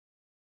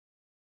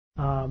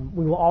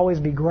We will always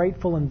be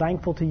grateful and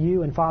thankful to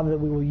you, and Father, that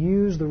we will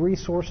use the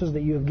resources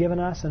that you have given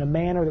us in a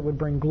manner that would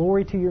bring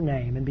glory to your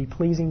name and be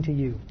pleasing to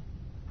you.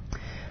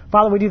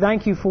 Father, we do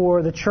thank you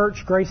for the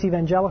church, Grace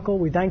Evangelical.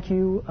 We thank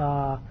you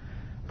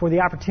for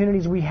the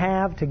opportunities we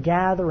have to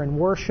gather and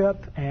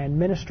worship and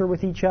minister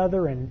with each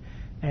other and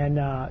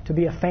to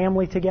be a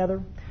family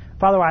together.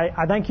 Father,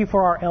 I thank you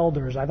for our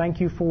elders. I thank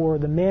you for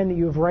the men that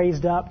you have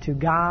raised up to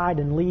guide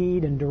and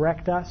lead and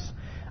direct us.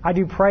 I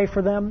do pray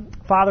for them.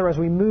 Father, as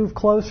we move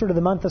closer to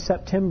the month of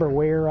September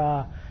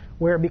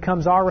where it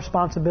becomes our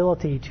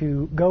responsibility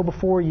to go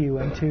before you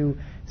and to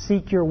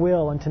seek your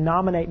will and to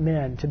nominate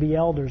men to be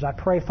elders, I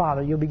pray,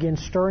 Father, you'll begin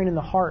stirring in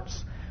the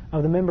hearts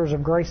of the members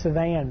of Grace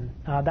Evan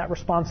that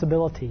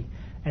responsibility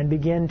and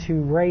begin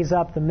to raise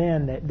up the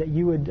men that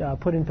you would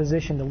put in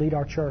position to lead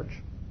our church.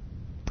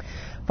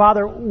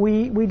 Father,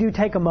 we do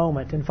take a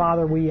moment, and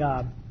Father, we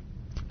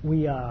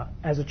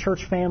as a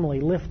church family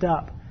lift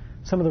up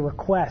some of the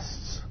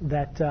requests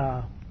that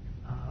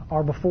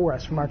are before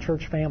us from our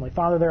church family.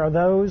 Father, there are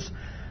those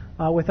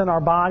within our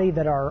body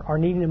that are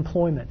needing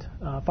employment.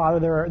 Father,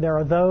 there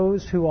are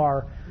those who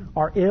are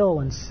ill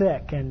and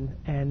sick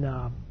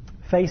and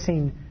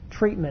facing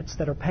treatments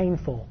that are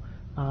painful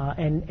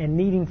and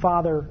needing,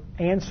 Father,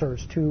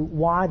 answers to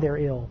why they're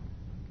ill.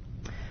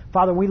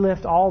 Father, we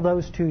lift all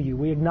those to you.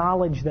 We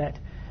acknowledge that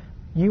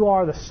you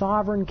are the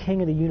sovereign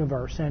King of the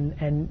universe,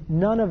 and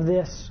none of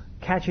this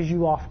catches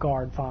you off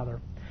guard,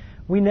 Father.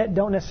 We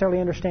don't necessarily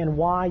understand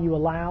why you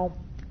allow,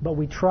 but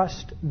we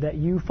trust that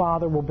you,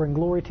 Father, will bring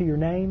glory to your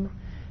name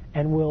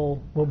and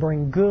will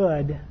bring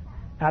good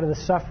out of the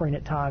suffering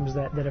at times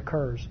that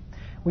occurs.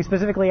 We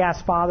specifically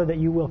ask, Father, that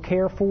you will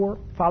care for.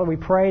 Father, we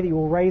pray that you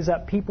will raise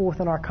up people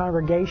within our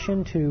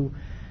congregation to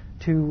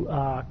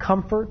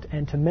comfort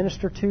and to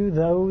minister to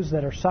those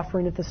that are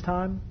suffering at this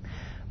time.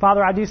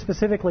 Father, I do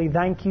specifically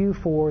thank you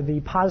for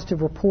the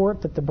positive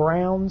report that the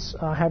Browns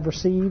have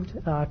received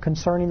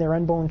concerning their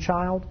unborn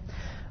child.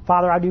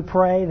 Father, I do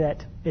pray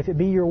that if it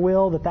be your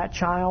will, that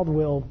child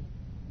will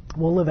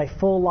live a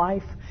full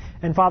life.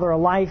 And Father, a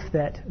life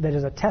that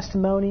is a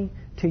testimony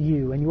to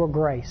you and your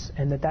grace,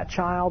 and that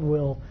child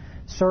will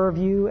serve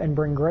you and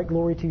bring great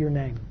glory to your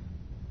name.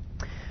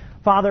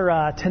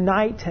 Father,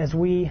 tonight as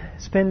we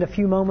spend a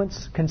few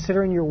moments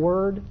considering your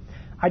word,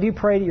 I do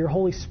pray that your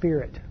Holy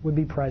Spirit would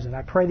be present.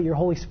 I pray that your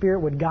Holy Spirit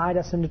would guide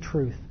us into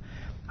truth.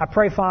 I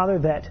pray, Father,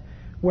 that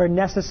where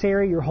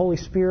necessary, your Holy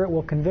Spirit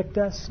will convict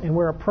us, and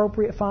where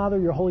appropriate, Father,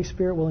 your Holy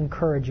Spirit will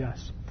encourage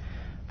us.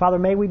 Father,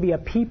 may we be a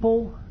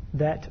people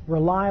that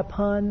rely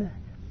upon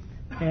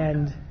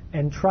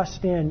and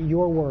trust in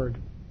your word.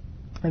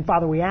 And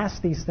Father, we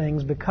ask these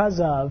things because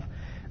of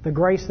the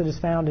grace that is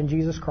found in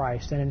Jesus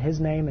Christ, and in his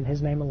name and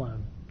his name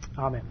alone.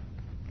 Amen.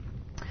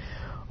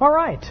 All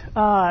right.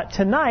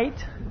 Tonight,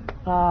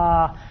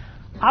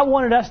 I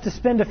wanted us to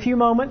spend a few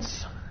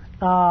moments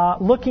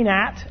looking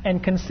at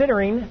and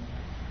considering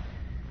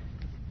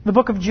the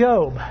book of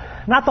Job.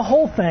 Not the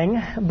whole thing,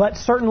 but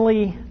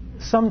certainly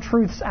some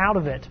truths out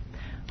of it.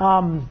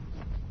 One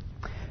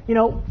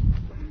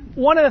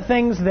of the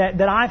things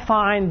that I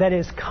find that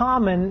is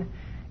common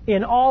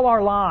in all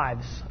our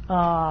lives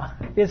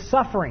is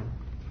suffering,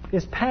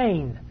 is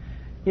pain,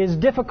 is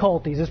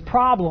difficulties, is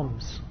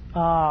problems,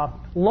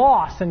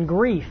 loss and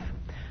grief.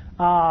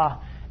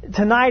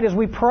 Tonight as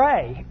we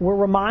pray, we're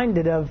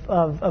reminded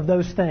of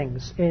those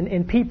things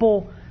in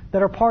people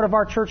that are part of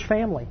our church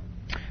family.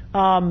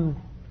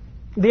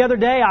 The other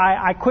day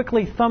I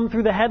quickly thumbed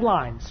through the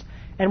headlines,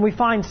 and we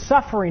find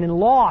suffering and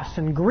loss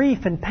and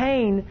grief and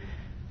pain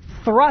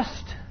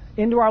thrust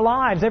into our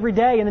lives every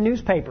day in the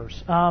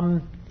newspapers.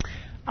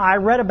 I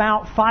read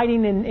about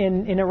fighting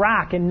in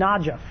Iraq, in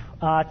Najaf.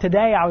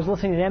 Today I was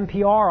listening to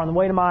NPR on the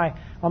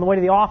way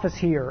to the office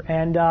here,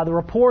 and the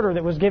reporter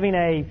that was giving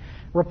a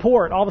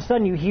report, all of a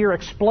sudden you hear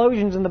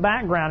explosions in the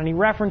background, and he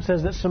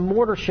references that some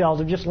mortar shells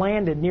have just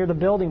landed near the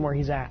building where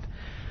he's at.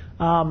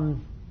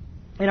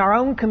 In our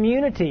own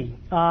community,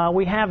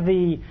 we have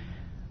the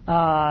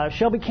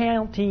Shelby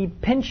County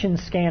pension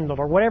scandal,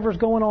 or whatever's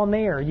going on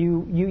there.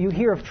 You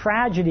hear of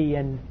tragedy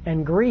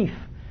and grief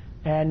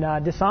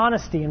and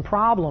dishonesty and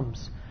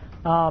problems.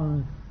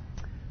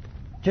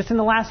 Just in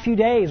the last few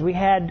days, we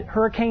had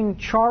Hurricane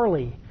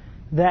Charlie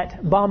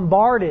that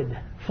bombarded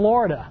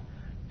Florida.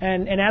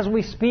 And as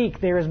we speak,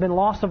 there has been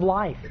loss of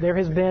life. There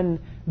has been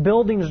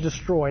buildings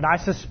destroyed. I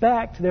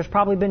suspect there's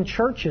probably been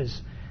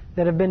churches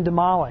that have been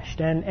demolished.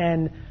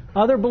 And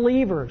other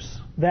believers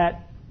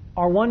that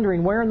are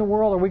wondering, where in the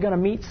world are we going to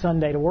meet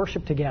Sunday to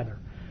worship together?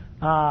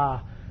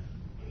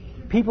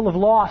 People have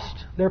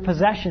lost their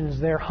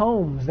possessions, their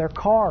homes, their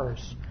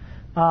cars.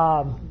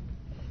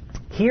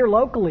 Here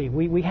locally,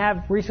 we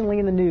have recently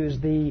in the news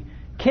the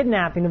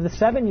kidnapping of the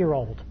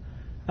 7-year-old.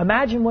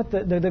 Imagine what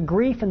the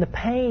grief and the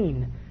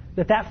pain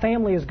that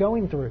family is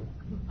going through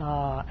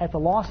at the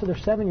loss of their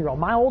 7-year-old.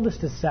 My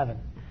oldest is 7,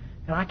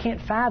 and I can't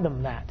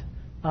fathom that.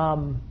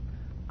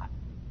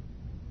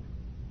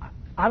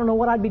 I don't know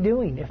what I'd be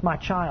doing if my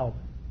child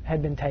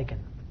had been taken.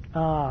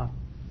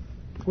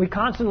 We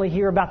constantly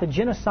hear about the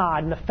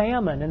genocide and the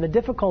famine and the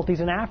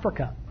difficulties in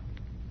Africa.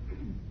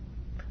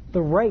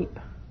 the rape,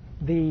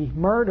 the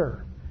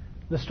murder,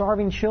 the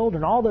starving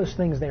children, all those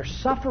things there.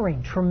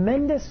 Suffering,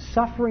 tremendous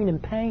suffering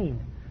and pain.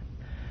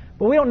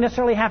 But we don't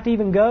necessarily have to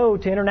even go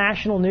to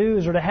international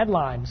news or to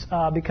headlines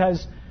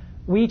because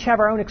we each have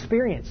our own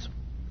experience.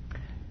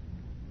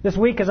 This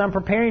week, as I'm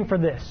preparing for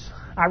this,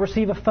 I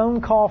receive a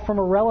phone call from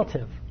a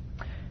relative.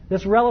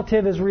 This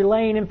relative is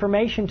relaying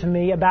information to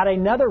me about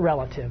another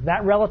relative.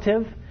 That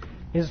relative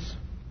has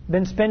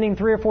been spending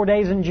 3 or 4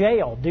 days in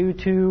jail due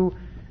to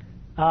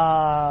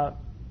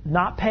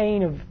not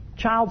paying of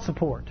child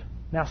support.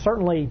 Now,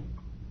 certainly,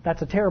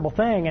 that's a terrible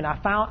thing, and I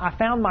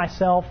found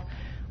myself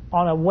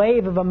on a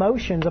wave of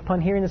emotions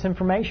upon hearing this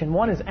information.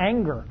 One is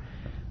anger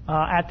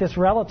at this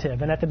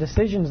relative and at the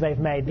decisions they've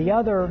made. The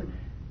other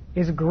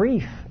is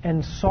grief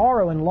and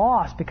sorrow and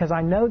loss because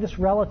I know this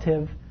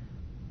relative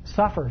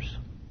suffers.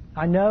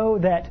 I know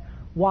that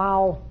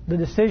while the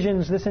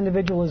decisions this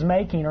individual is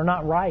making are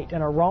not right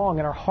and are wrong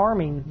and are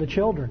harming the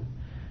children,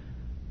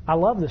 I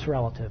love this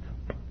relative.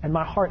 And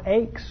my heart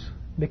aches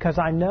because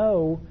I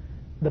know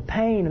the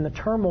pain and the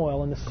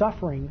turmoil and the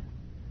suffering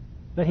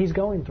that he's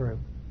going through.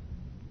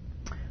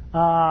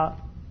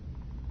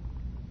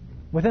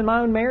 Within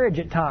my own marriage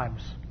at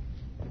times,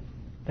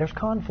 there's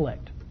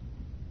conflict.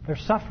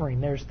 There's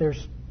suffering.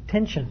 There's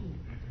tension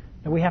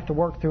that we have to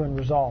work through and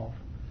resolve.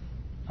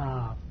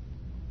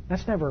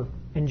 That's never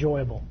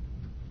enjoyable.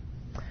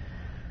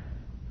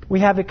 We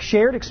have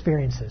shared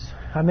experiences.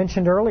 I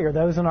mentioned earlier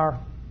those in our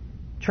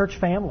church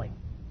family.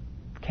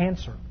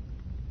 Cancer,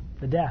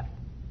 the death,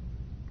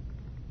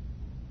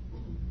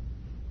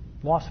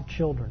 loss of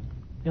children,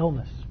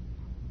 illness.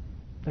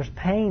 There's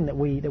pain that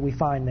we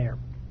find there.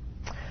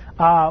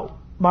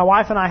 My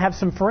wife and I have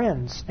some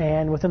friends,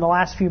 and within the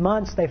last few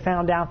months, they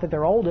found out that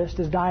their oldest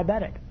is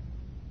diabetic.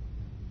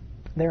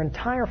 Their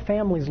entire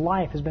family's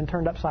life has been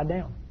turned upside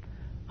down.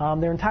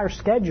 Their entire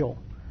schedule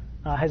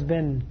has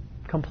been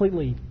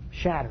completely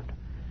shattered.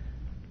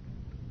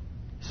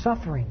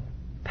 Suffering,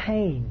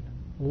 pain,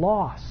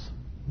 loss,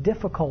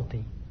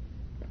 difficulty.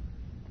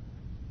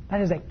 That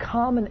is a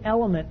common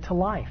element to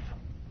life.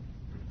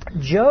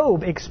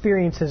 Job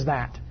experiences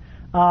that.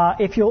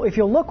 If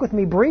you'll look with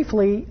me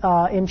briefly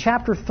in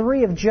chapter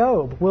 3 of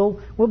Job,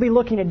 we'll be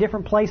looking at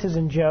different places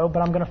in Job,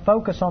 but I'm going to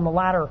focus on the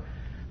latter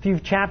few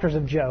chapters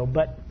of Job.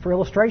 But for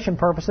illustration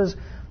purposes,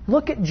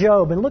 look at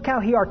Job and look how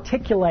he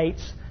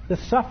articulates the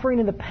suffering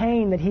and the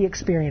pain that he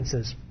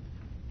experiences.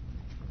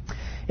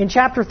 In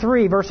chapter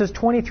 3, verses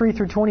 23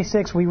 through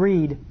 26, we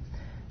read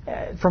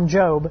from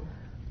Job,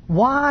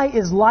 "Why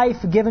is life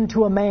given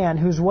to a man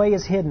whose way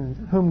is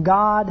hidden, whom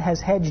God has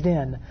hedged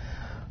in?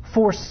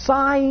 For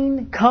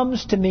sighing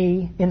comes to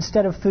me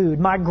instead of food.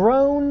 My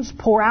groans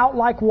pour out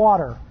like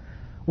water.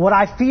 What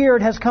I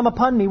feared has come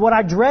upon me. What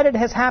I dreaded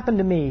has happened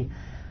to me.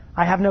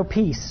 I have no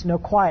peace, no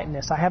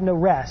quietness. I have no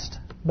rest,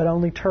 but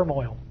only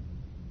turmoil."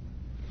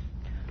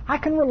 I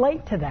can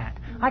relate to that.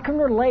 I can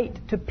relate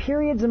to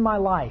periods in my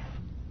life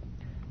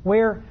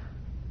where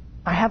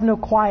I have no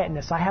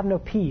quietness, I have no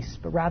peace,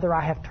 but rather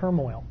I have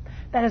turmoil.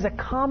 That is a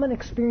common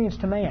experience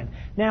to man.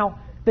 Now,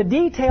 the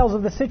details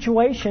of the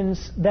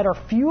situations that are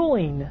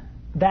fueling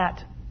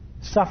that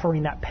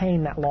suffering, that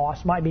pain, that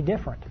loss might be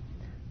different.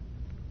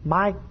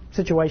 My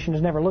situation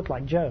has never looked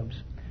like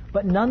Job's.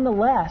 But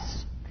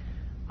nonetheless,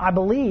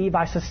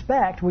 I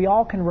suspect we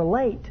all can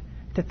relate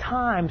to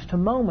times, to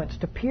moments,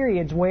 to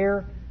periods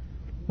where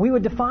we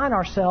would define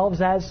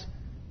ourselves as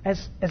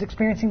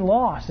experiencing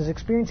loss, as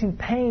experiencing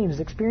pain, as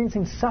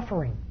experiencing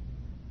suffering.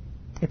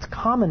 It's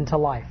common to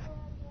life.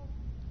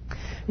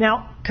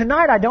 Now,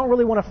 tonight I don't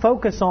really want to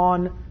focus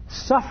on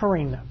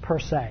suffering per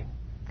se.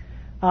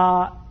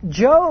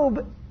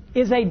 Job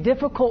is a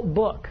difficult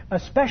book,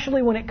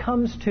 especially when it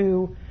comes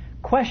to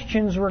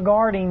questions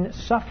regarding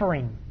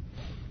suffering.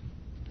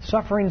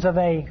 Sufferings of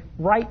a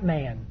right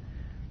man,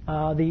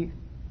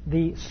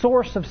 the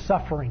source of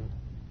suffering.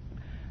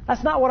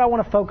 That's not what I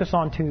want to focus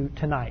on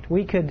tonight.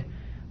 We could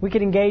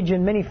engage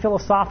in many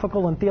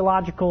philosophical and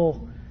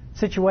theological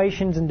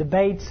situations and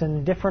debates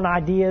and different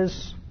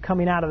ideas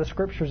coming out of the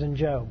Scriptures in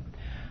Job.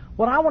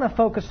 What I want to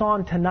focus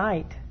on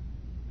tonight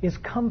is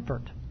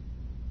comfort.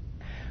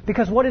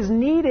 Because what is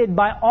needed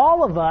by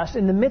all of us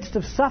in the midst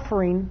of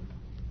suffering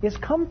is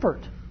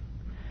comfort.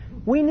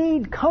 We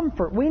need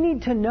comfort. We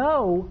need to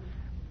know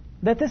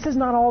that this is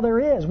not all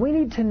there is. We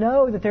need to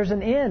know that there's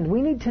an end.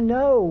 We need to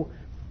know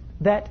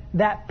that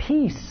that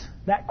peace,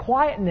 that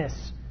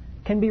quietness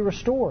can be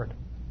restored.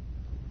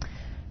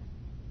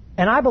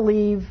 And I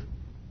believe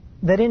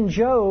that in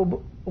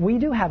Job, we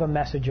do have a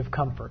message of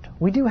comfort.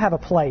 We do have a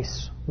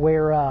place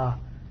where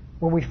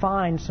we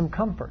find some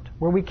comfort,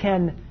 where we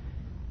can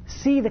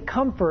see the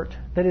comfort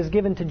that is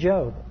given to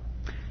Job.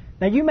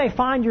 Now, you may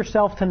find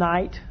yourself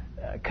tonight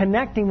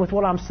connecting with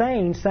what I'm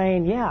saying,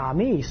 yeah,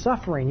 me,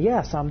 suffering,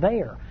 yes, I'm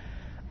there.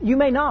 You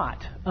may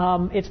not.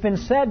 It's been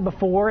said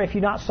before, if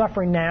you're not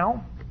suffering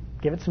now,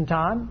 give it some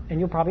time, and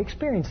you'll probably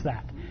experience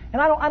that.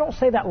 And I don't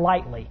say that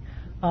lightly,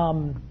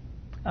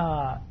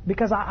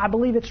 because I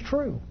believe it's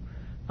true.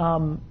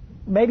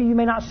 Maybe you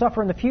may not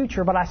suffer in the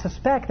future, but I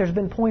suspect there's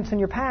been points in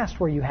your past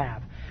where you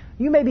have.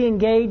 You may be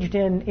engaged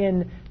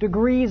in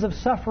degrees of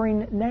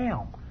suffering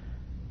now.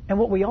 And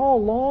what we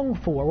all long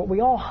for, what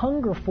we all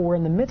hunger for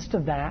in the midst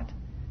of that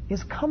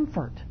is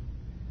comfort.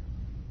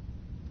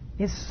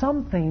 Is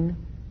something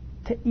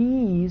to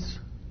ease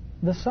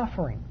the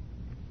suffering.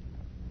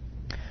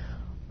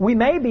 We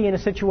may be in a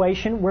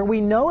situation where we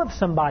know of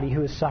somebody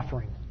who is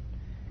suffering.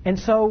 And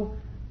so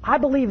I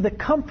believe the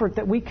comfort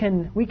that we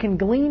can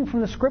glean from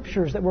the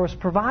Scriptures that was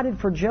provided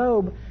for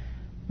Job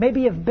may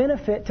be of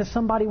benefit to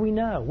somebody we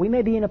know. We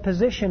may be in a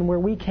position where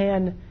we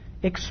can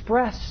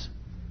express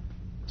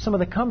some of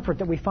the comfort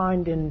that we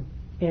find in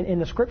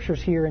the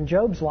Scriptures here in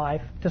Job's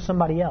life to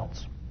somebody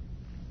else.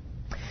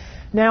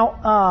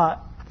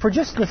 Now, for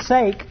just the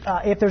sake,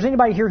 if there's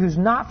anybody here who's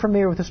not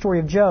familiar with the story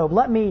of Job,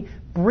 let me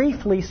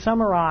briefly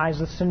summarize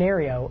the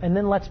scenario, and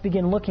then let's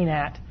begin looking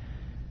at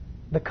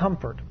the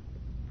comfort.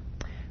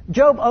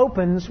 Job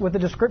opens with a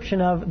description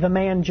of the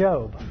man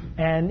Job,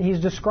 and he's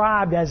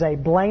described as a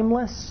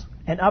blameless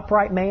and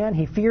upright man.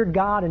 He feared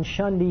God and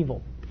shunned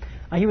evil.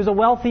 He was a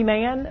wealthy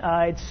man.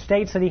 It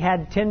states that he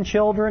had 10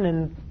 children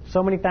and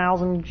so many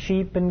thousand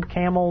sheep and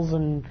camels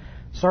and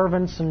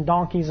servants and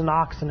donkeys and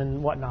oxen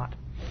and whatnot.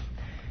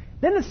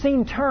 Then the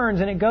scene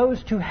turns and it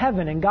goes to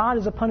heaven, and God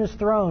is upon His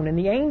throne, and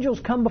the angels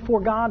come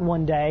before God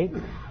one day,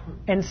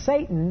 and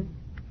Satan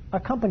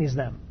accompanies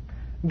them.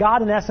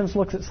 God, in essence,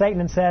 looks at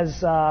Satan and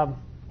says,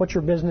 what's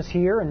your business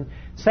here? And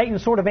Satan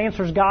sort of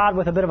answers God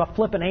with a bit of a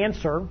flippant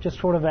answer, just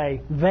sort of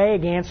a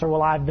vague answer,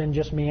 well, I've been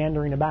just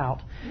meandering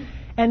about.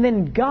 And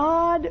then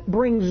God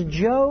brings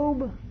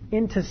Job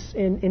into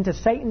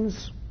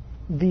Satan's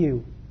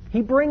view.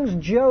 He brings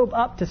Job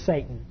up to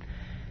Satan.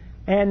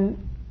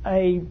 And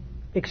a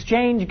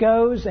exchange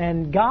goes,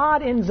 and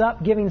God ends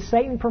up giving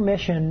Satan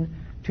permission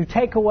to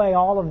take away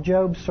all of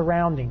Job's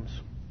surroundings.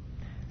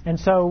 And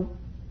so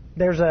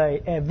there's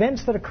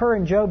events that occur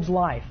in Job's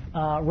life.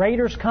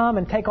 Raiders come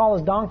and take all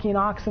his donkey and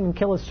oxen and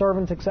kill his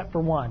servants except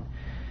for one.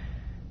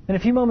 Then a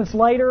few moments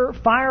later,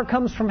 fire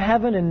comes from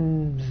heaven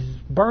and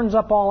burns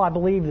up all, I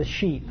believe, the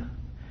sheep.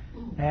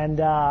 And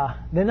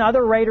then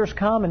other raiders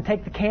come and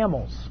take the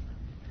camels.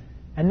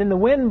 And then the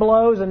wind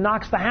blows and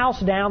knocks the house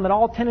down that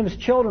all 10 of his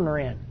children are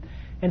in.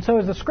 And so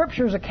as the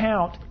Scriptures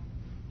account,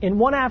 in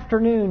one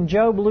afternoon,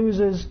 Job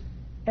loses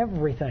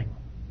everything.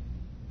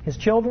 His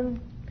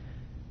children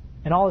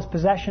and all his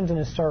possessions and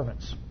his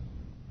servants.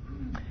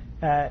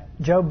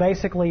 Job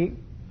basically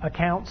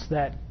accounts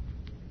that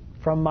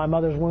from my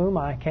mother's womb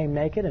I came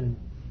naked, and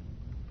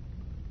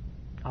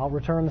I'll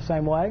return the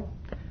same way.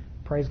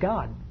 Praise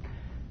God.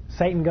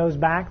 Satan goes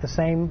back, the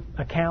same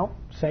account.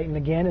 Satan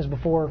again is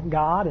before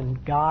God,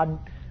 and God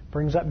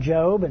brings up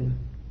Job, and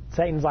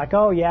Satan's like,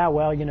 oh yeah,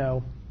 well, you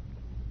know,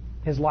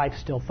 his life's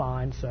still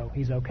fine, so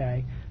he's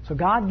okay. So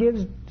God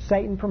gives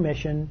Satan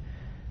permission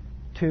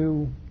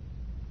to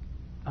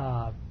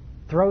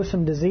throw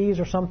some disease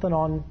or something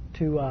on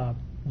to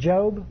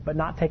Job, but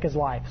not take his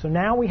life. So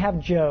now we have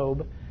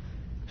Job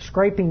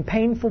scraping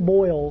painful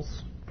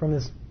boils from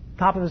the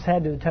top of his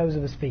head to the toes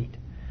of his feet.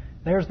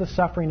 There's the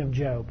suffering of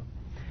Job.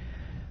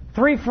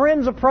 3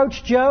 friends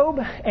approach Job,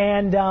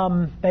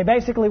 and they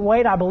basically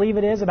wait, I believe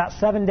it is, about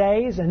 7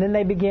 days, and then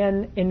they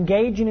begin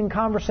engaging in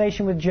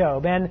conversation with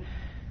Job. And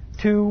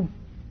to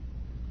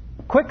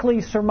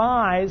quickly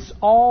surmise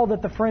all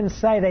that the friends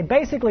say, they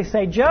basically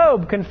say,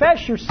 Job,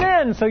 confess your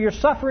sin so your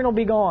suffering will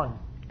be gone.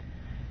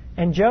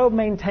 And Job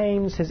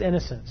maintains his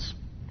innocence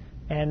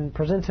and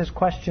presents his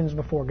questions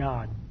before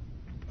God.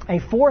 A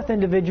 4th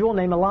individual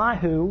named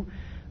Elihu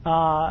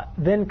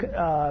then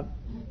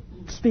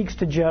speaks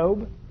to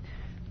Job.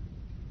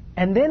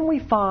 And then we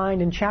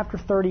find in chapter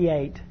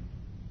 38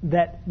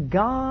 that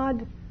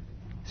God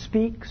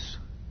speaks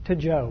to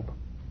Job.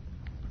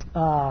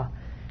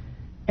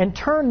 And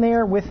turn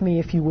there with me,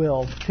 if you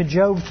will, to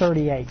Job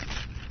 38.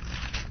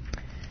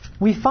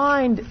 We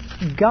find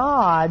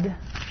God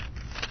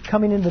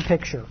coming into the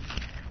picture.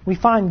 We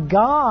find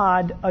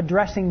God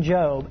addressing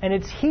Job. And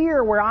it's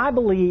here where I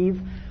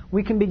believe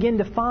we can begin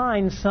to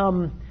find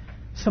some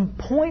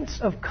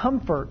points of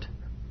comfort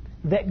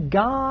that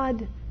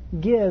God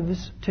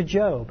gives to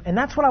Job. And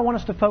that's what I want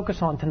us to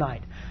focus on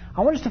tonight.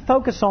 I want us to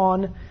focus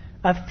on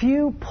a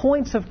few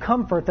points of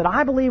comfort that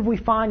I believe we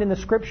find in the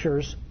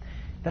Scriptures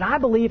that I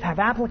believe have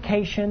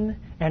application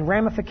and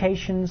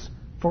ramifications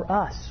for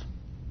us.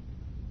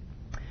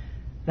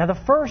 Now, the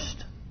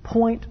first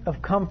point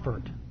of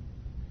comfort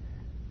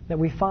that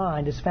we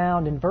find is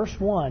found in verse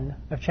 1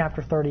 of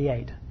chapter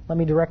 38. Let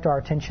me direct our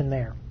attention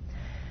there.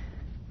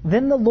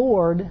 Then the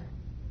Lord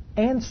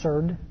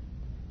answered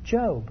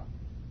Job.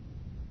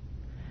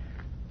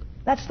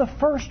 That's the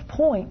first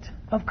point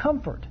of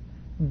comfort.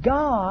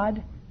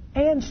 God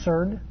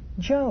answered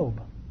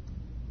Job.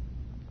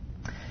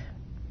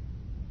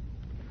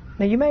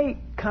 Now you may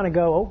kind of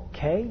go,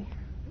 okay,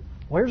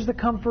 where's the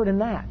comfort in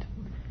that?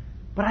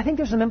 But I think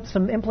there's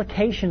some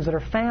implications that are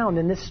found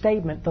in this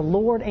statement, the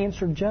Lord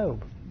answered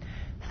Job.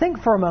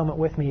 Think for a moment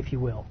with me, if you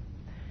will.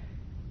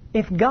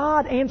 If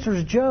God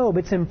answers Job,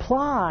 it's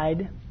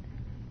implied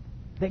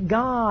that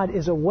God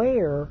is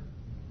aware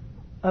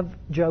of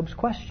Job's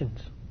questions.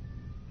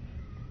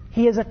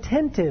 He is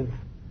attentive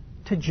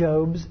to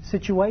Job's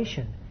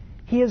situation.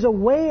 He is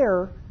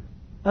aware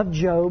of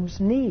Job's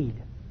need.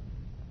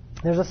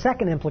 There's a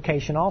second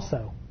implication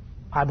also,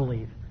 I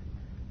believe.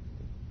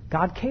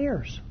 God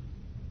cares.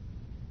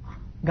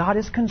 God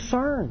is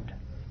concerned.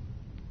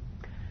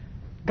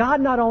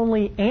 God not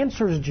only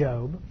answers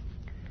Job,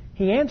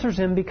 He answers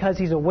him because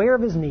He's aware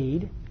of his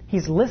need,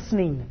 He's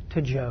listening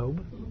to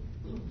Job,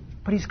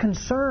 but He's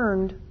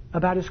concerned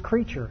about His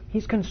creature.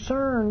 He's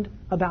concerned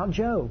about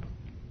Job.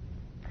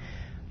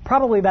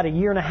 Probably about a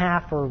year and a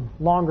half or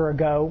longer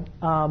ago,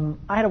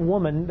 I had a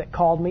woman that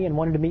called me and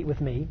wanted to meet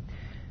with me.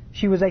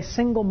 She was a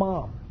single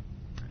mom.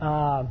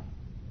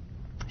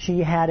 She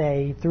had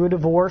through a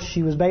divorce,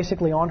 she was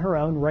basically on her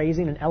own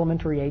raising an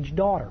elementary-age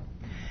daughter.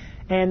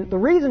 And the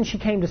reason she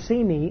came to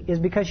see me is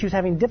because she was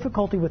having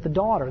difficulty with the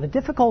daughter. The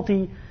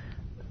difficulty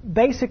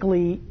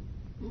basically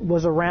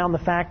was around the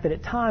fact that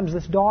at times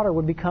this daughter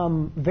would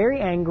become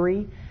very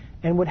angry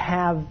and would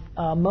have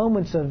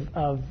moments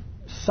of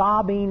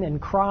sobbing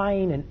and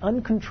crying and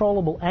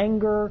uncontrollable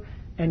anger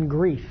and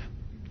grief.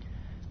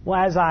 Well,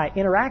 as I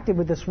interacted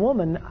with this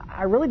woman,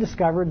 I really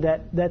discovered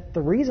that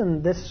the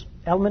reason this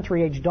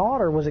elementary-age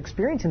daughter was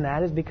experiencing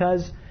that is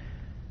because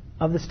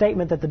of the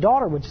statement that the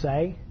daughter would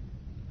say,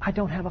 "I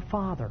don't have a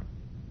father."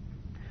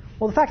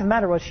 Well, the fact of the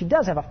matter was she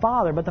does have a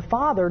father, but the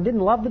father didn't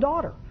love the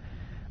daughter.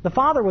 The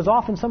father was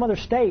off in some other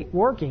state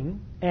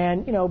working,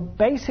 and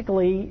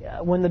basically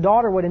when the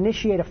daughter would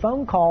initiate a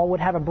phone call, would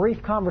have a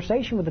brief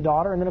conversation with the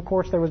daughter, and then of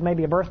course there was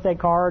maybe a birthday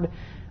card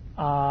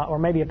or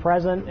maybe a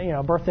present,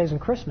 birthdays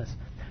and Christmas.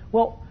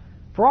 Well,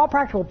 for all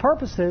practical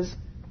purposes,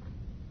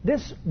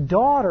 this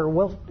daughter,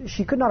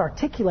 she could not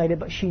articulate it,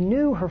 but she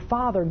knew her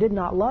father did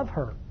not love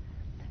her.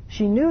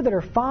 She knew that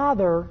her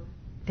father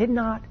did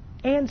not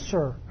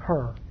answer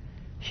her.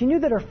 She knew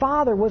that her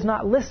father was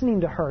not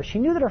listening to her. She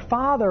knew that her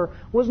father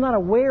was not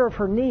aware of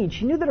her needs.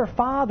 She knew that her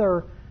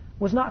father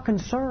was not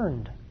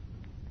concerned.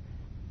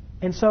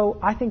 And so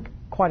I think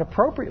quite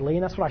appropriately,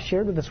 and that's what I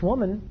shared with this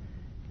woman,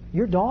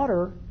 your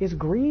daughter is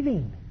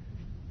grieving.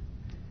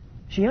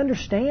 She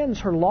understands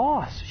her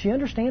loss. She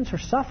understands her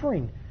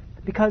suffering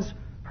because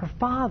her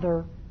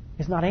father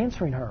is not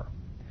answering her.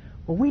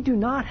 Well, we do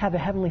not have a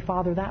Heavenly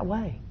Father that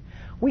way.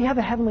 We have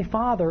a Heavenly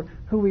Father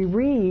who we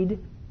read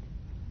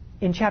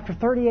in chapter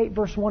 38,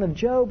 verse 1 of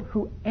Job,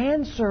 who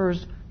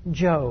answers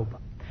Job.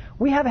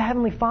 We have a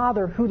Heavenly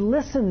Father who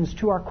listens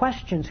to our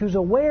questions, who's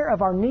aware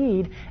of our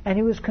need, and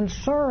who is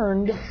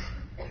concerned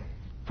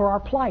for our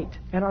plight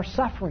and our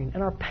suffering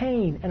and our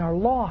pain and our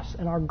loss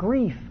and our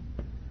grief.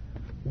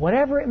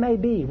 Whatever it may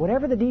be,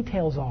 whatever the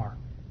details are,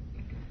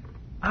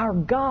 our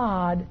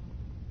God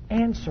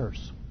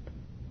answers.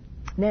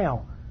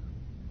 Now,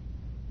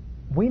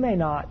 we may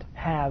not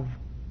have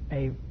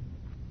a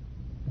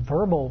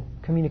verbal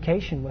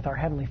communication with our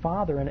Heavenly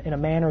Father in a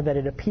manner that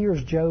it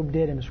appears Job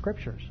did in the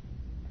Scriptures.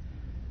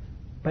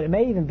 But it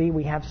may even be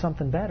we have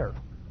something better.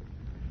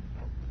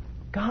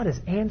 God has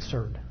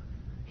answered.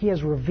 He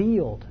has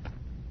revealed.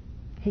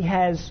 He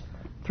has,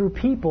 through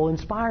people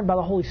inspired by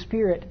the Holy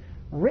Spirit,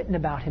 written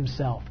about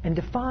Himself and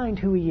defined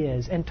who He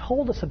is and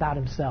told us about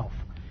Himself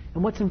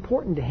and what's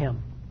important to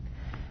Him.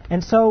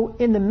 And so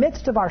in the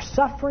midst of our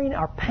suffering,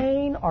 our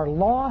pain, our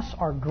loss,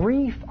 our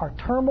grief, our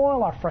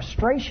turmoil, our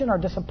frustration, our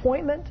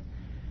disappointment,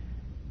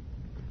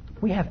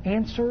 we have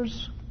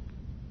answers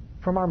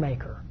from our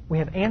Maker. We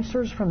have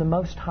answers from the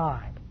Most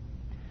High.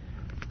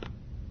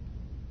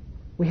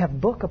 We have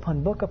book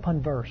upon book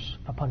upon verse,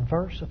 upon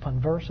verse, upon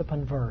verse,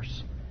 upon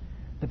verse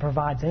that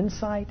provides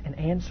insight and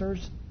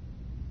answers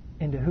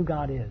into who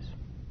God is.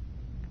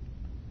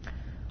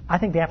 I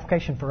think the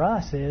application for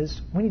us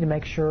is we need to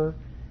make sure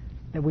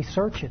that we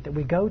search it, that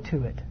we go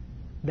to it,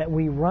 that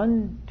we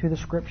run to the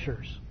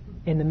Scriptures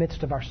in the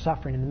midst of our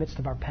suffering, in the midst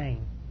of our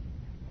pain.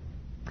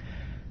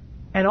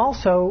 And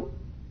also,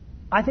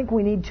 I think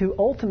we need to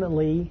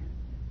ultimately,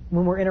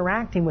 when we're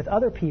interacting with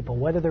other people,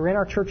 whether they're in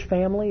our church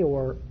family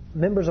or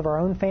members of our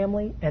own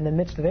family, in the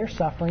midst of their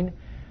suffering,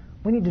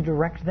 we need to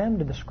direct them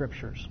to the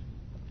Scriptures.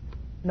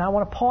 Now, I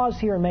want to pause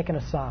here and make an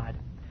aside.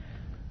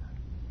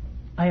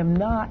 I am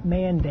not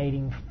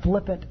mandating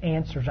flippant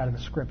answers out of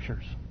the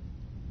Scriptures.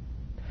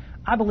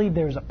 I believe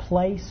there's a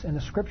place, and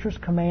the Scriptures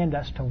command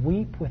us to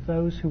weep with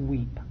those who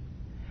weep.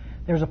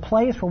 There's a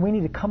place where we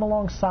need to come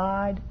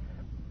alongside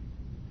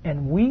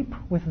and weep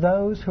with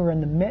those who are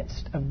in the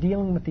midst of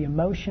dealing with the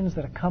emotions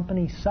that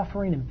accompany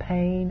suffering and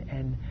pain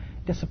and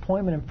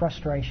disappointment and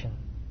frustration.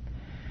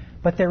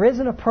 But there is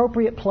an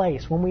appropriate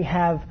place when we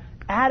have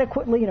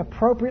adequately and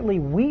appropriately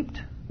wept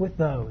with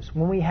those,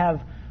 when we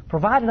have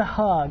provided a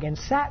hug and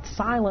sat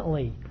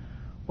silently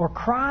or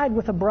cried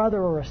with a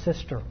brother or a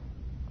sister.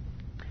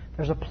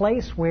 There's a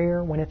place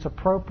where, when it's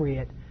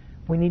appropriate,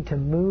 we need to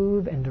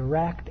move and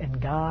direct and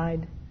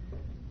guide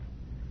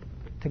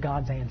to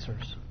God's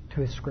answers,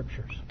 to His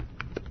Scriptures.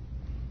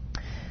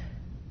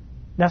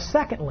 Now,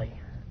 secondly,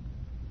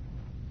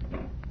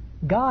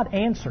 God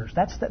answers.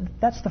 That's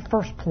the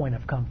first point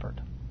of comfort.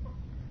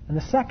 And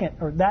the second,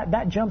 or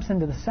that jumps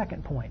into the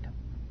second point.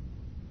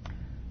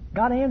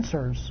 God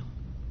answers,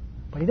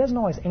 but He doesn't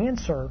always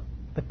answer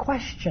the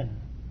question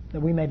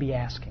that we may be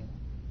asking.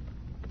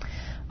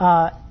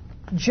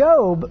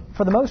 Job,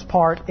 for the most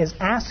part, is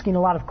asking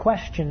a lot of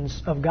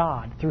questions of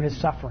God through his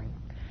suffering.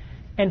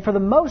 And for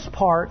the most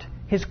part,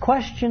 his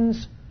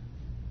questions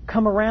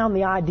come around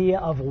the idea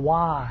of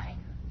why.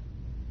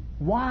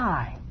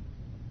 Why?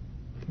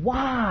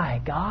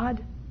 Why,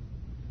 God?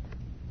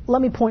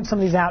 Let me point some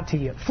of these out to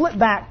you. Flip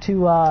back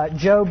to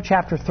Job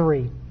chapter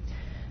 3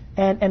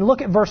 and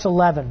look at verse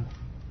 11.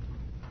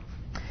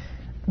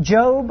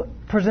 Job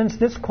presents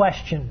this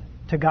question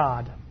to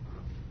God.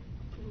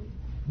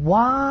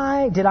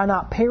 Why did I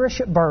not perish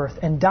at birth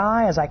and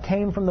die as I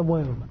came from the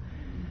womb?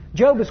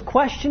 Job is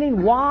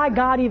questioning why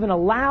God even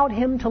allowed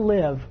him to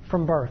live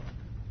from birth.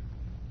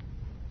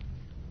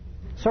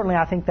 Certainly,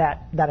 I think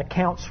that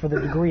accounts for the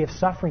degree of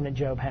suffering that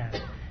Job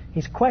had.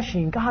 He's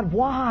questioning, God,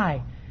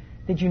 why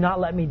did you not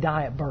let me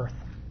die at birth?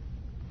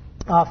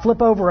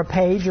 Flip over a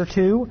page or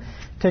two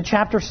to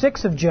chapter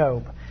 6 of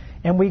Job,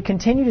 and we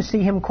continue to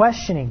see him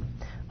questioning.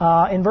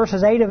 In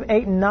verses 8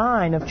 and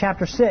 9 of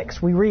chapter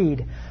 6, we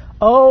read,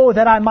 Oh,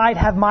 that I might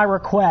have my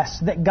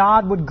request, that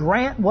God would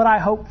grant what I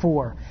hope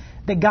for,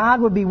 that God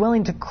would be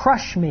willing to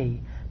crush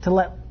me, to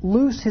let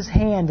loose his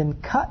hand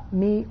and cut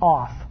me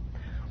off.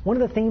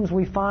 One of the themes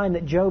we find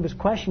that Job is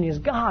questioning is,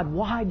 God,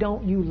 why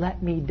don't you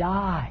let me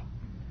die?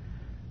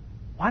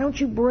 Why don't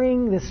you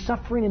bring this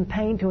suffering and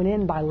pain to an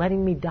end by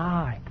letting me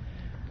die?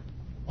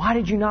 Why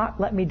did you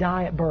not let me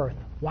die at birth?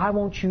 Why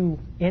won't you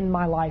end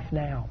my life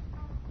now?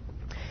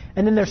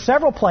 And then there's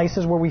several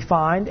places where we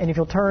find, and if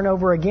you'll turn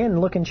over again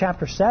and look in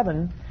chapter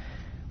 7,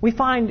 we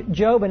find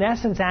Job in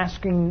essence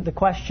asking the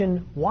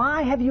question,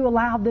 why have you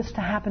allowed this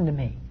to happen to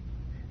me?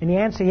 And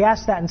he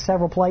asks that in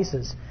several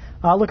places.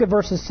 Look at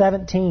verses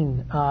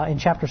 17 in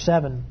chapter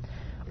 7.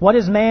 What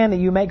is man that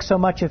you make so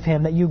much of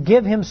him, that you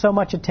give him so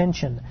much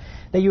attention,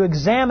 that you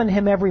examine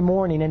him every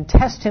morning and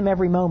test him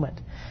every moment?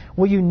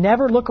 Will you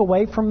never look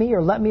away from me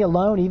or let me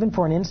alone even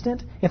for an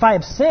instant? If I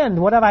have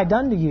sinned, what have I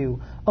done to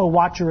you, O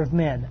watcher of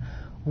men?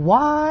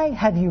 Why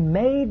have you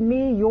made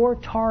me your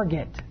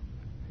target?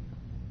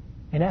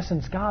 In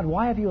essence, God,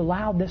 why have you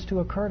allowed this to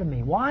occur to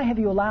me? Why have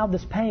you allowed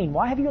this pain?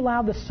 Why have you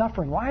allowed this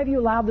suffering? Why have you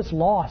allowed this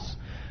loss?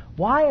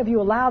 Why have you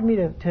allowed me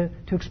to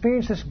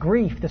experience this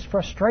grief, this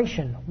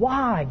frustration?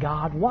 Why,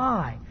 God,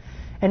 why?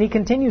 And he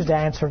continues to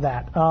answer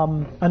that.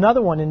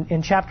 Another one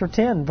in chapter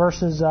 10,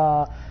 verses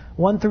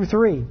 1 through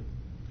 3.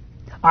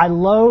 I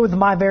loathe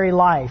my very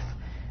life,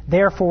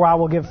 therefore I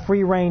will give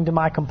free rein to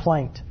my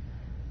complaint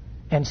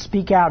and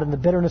speak out in the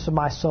bitterness of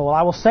my soul.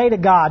 I will say to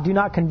God, do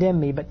not condemn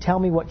me, but tell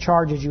me what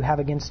charges you have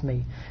against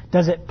me.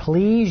 Does it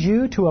please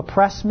you to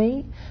oppress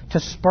me, to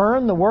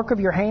spurn the work of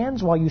your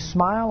hands while you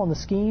smile on the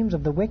schemes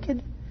of the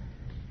wicked?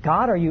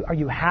 God, are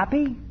you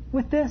happy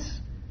with this?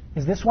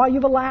 Is this why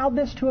you've allowed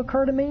this to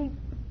occur to me?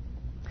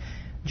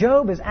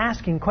 Job is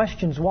asking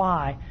questions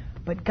why,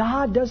 but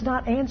God does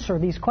not answer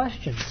these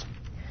questions.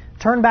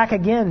 Turn back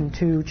again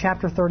to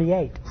chapter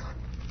 38.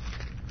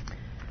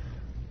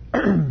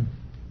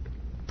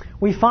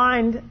 We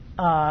find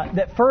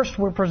that first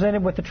we're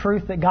presented with the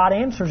truth that God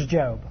answers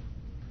Job.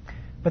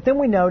 But then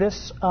we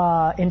notice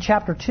in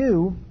chapter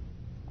 2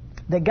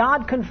 that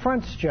God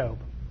confronts Job.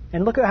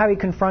 And look at how he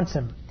confronts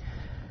him.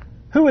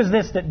 Who is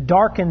this that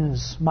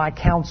darkens my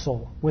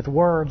counsel with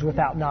words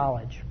without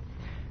knowledge?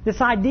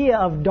 This idea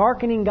of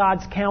darkening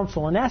God's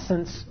counsel, in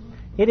essence,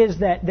 it is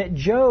that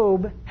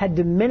Job had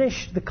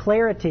diminished the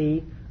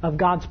clarity of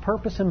God's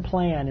purpose and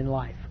plan in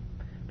life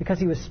because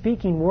he was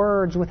speaking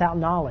words without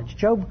knowledge.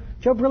 Job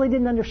really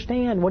didn't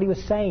understand what he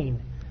was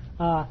saying.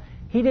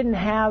 He didn't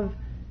have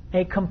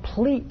a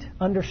complete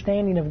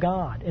understanding of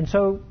God. And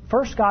so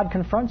first God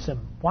confronts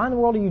him. Why in the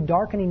world are you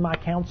darkening my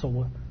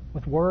counsel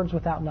with words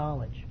without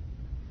knowledge?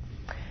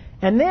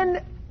 And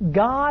then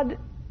God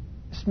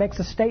makes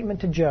a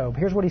statement to Job.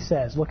 Here's what he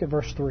says. Look at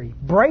verse 3.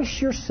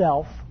 Brace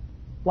yourself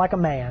like a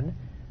man.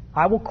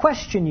 I will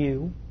question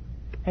you,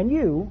 and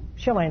you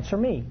shall answer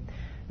me.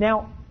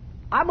 Now,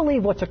 I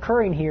believe what's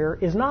occurring here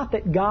is not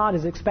that God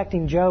is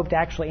expecting Job to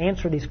actually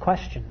answer these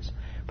questions,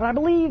 but I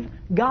believe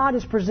God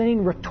is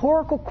presenting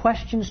rhetorical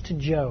questions to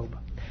Job.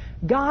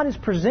 God is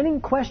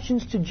presenting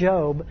questions to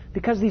Job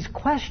because these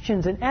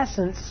questions, in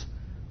essence,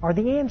 are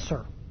the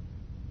answer.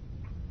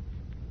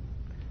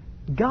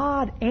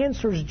 God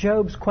answers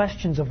Job's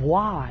questions of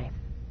why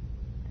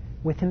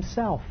with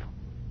himself.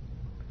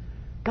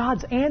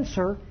 God's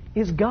answer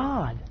is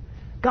God.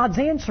 God's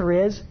answer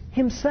is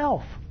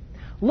himself.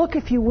 Look,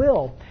 if you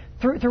will,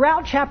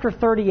 throughout chapter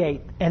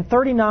 38 and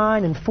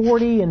 39 and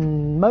 40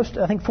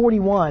 and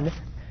 41,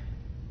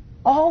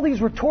 all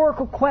these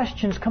rhetorical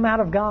questions come out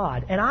of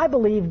God. And I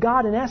believe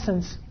God, in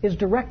essence, is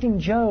directing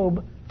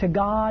Job to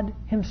God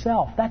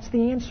himself. That's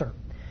the answer.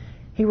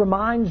 He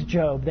reminds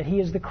Job that he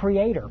is the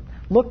creator.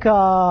 Look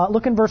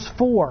in verse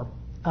 4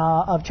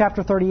 of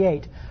chapter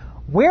 38.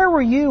 Where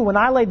were you when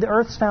I laid the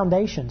earth's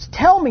foundations?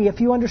 Tell me if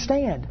you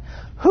understand.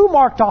 Who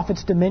marked off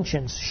its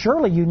dimensions?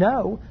 Surely you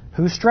know.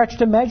 Who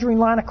stretched a measuring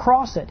line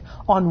across it?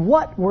 On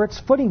what were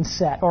its footings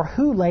set? Or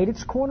who laid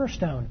its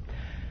cornerstone?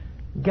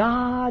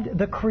 God,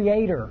 the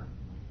Creator,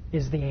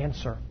 is the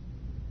answer.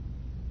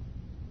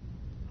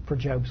 for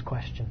Job's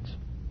questions.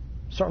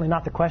 Certainly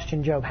not the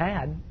question Job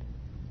had,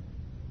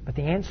 but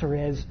the answer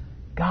is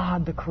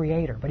God the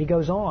Creator. But he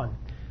goes on.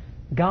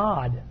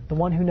 God, the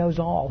one who knows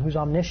all, who's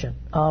omniscient.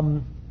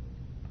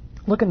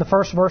 Look in the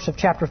first verse of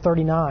chapter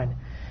 39.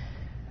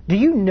 Do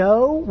you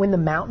know when the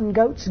mountain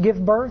goats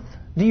give birth?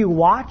 Do you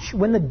watch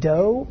when the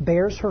doe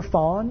bears her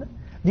fawn?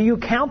 Do you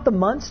count the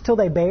months till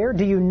they bear?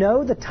 Do you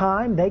know the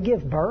time they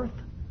give birth?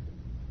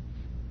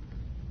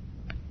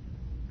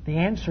 The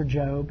answer,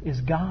 Job, is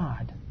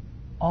God,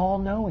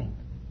 all-knowing.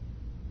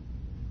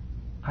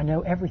 I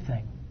know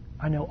everything.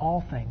 I know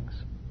all things.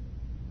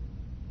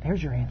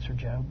 There's your answer,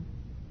 Job.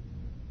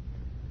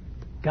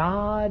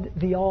 God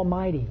the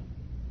Almighty,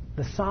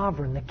 the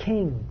Sovereign, the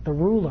King, the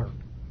Ruler.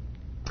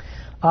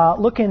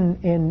 Look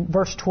in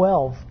verse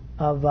 12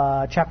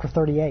 of chapter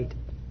 38.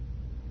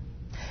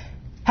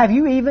 Have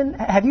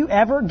you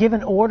ever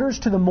given orders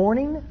to the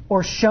morning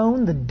or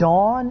shown the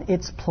dawn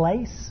its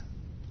place?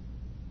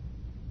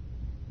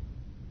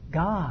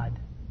 God,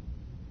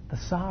 the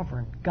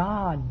Sovereign,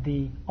 God,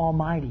 the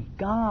Almighty,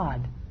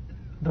 God,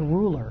 the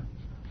Ruler,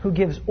 who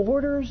gives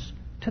orders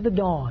to the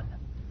dawn.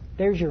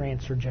 There's your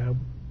answer, Job.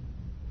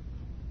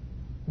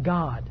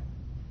 God,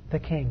 the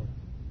King.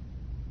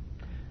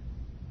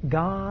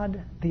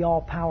 God, the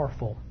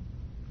All-Powerful.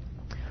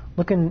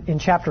 Look in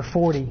chapter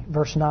 40,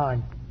 verse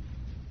 9.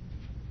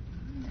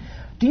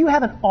 Do you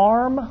have an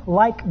arm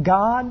like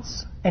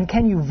God's, and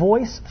can you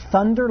voice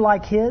thunder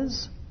like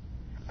His?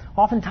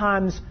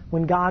 Oftentimes,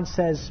 when God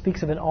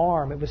speaks of an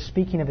arm, it was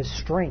speaking of His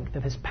strength,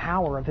 of His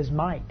power, of His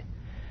might.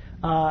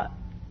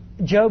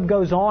 Job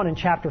goes on in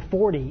chapter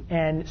 40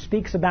 and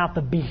speaks about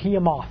the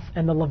behemoth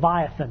and the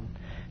Leviathan.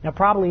 Now,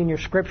 probably in your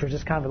scriptures,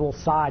 it's kind of a little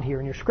side here.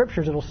 In your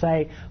scriptures, it'll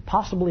say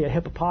possibly a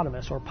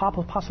hippopotamus or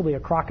possibly a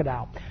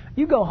crocodile.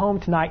 You go home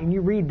tonight and you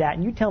read that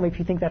and you tell me if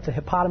you think that's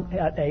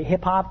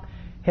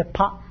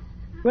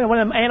one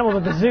of them animals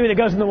at the zoo that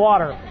goes in the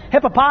water,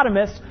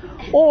 hippopotamus,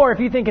 or if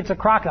you think it's a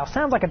crocodile.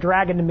 Sounds like a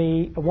dragon to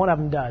me. One of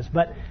them does,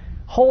 but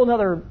whole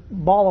another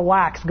ball of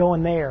wax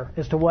going there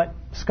as to what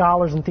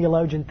scholars and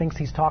theologians thinks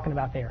he's talking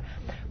about there.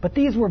 But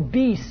these were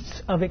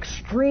beasts of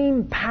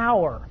extreme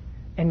power.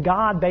 And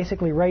God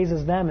basically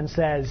raises them and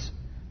says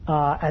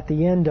at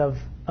the end of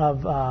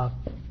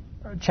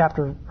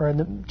chapter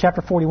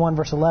 41,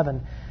 verse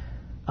 11,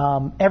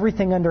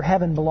 everything under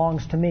heaven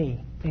belongs to me,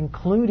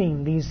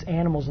 including these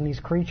animals and these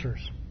creatures.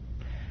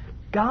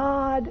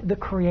 God the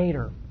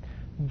Creator,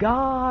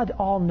 God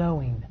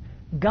all-knowing,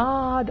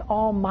 God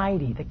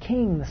Almighty, the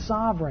King, the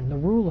Sovereign, the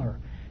Ruler,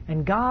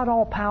 and God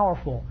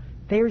all-powerful.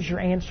 There's your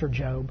answer,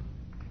 Job.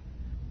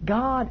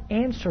 God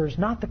answers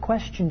not the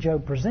question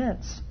Job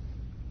presents,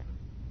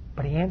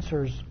 but He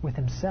answers with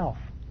Himself.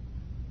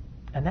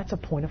 And that's a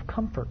point of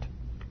comfort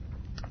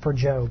for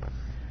Job.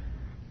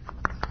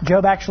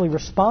 Job actually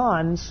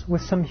responds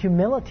with some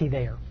humility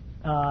there.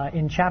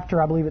 In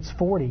chapter, I believe it's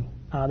 40,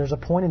 there's a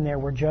point in there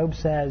where Job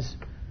says,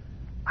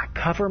 I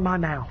cover my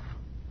mouth.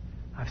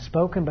 I've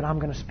spoken, but I'm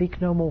going to speak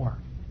no more.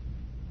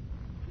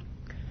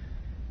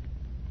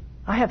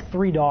 I have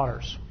 3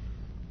 daughters.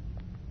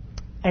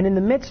 And in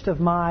the midst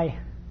of my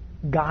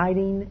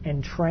guiding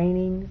and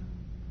training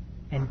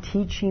and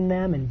teaching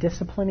them and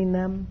disciplining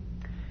them,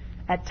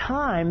 at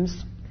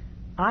times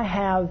I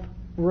have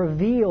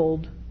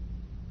revealed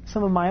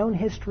some of my own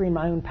history and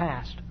my own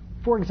past.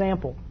 For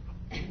example,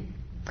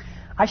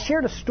 I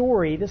shared a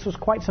story, this was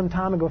quite some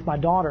time ago with my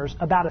daughters,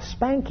 about a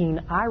spanking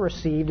I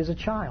received as a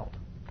child.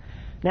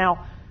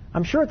 Now,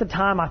 I'm sure at the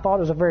time I thought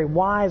it was a very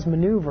wise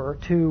maneuver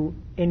to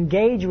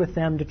engage with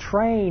them, to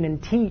train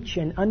and teach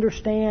and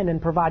understand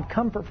and provide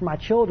comfort for my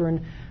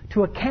children,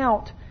 to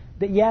account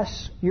that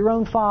yes, your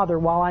own father,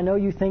 while I know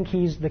you think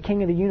he's the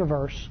king of the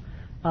universe,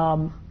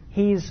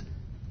 he's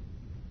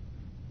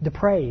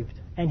depraved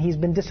and he's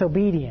been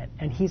disobedient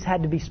and he's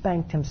had to be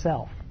spanked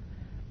himself.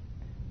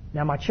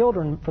 Now, my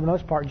children, for the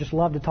most part, just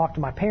love to talk to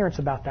my parents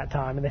about that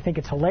time, and they think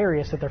it's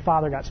hilarious that their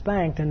father got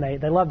spanked, and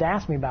they love to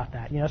ask me about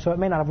that. So it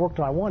may not have worked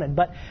what I wanted.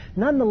 But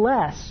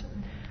nonetheless,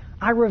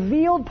 I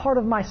revealed part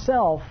of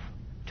myself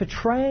to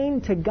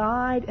train, to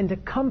guide, and to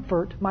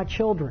comfort my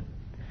children.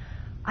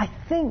 I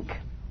think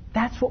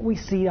that's what we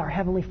see our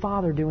Heavenly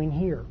Father doing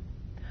here.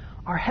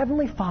 Our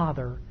Heavenly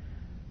Father,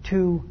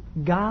 to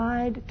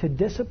guide, to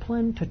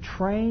discipline, to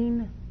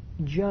train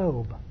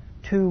Job,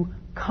 to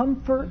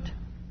comfort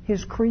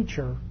His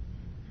creature,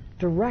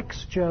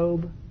 directs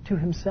Job to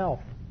himself.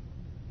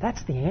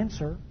 That's the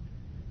answer.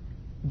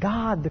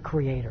 God the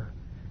Creator,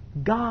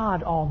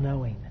 God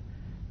all-knowing,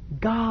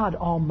 God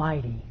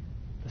Almighty,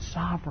 the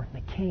Sovereign,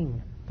 the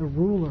King, the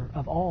Ruler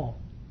of all,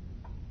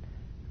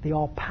 the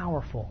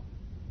All-Powerful.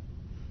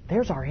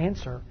 There's our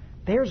answer.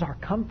 There's our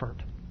comfort.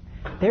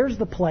 There's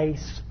the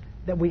place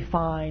that we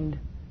find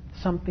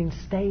something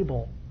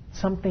stable,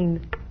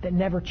 something that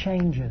never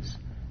changes,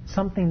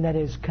 something that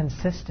is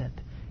consistent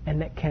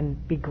and that can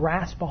be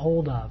grasped a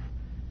hold of,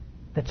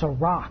 that's a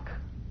rock,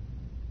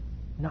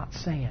 not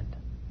sand.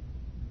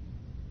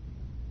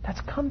 That's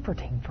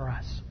comforting for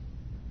us.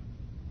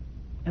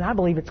 And I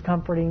believe it's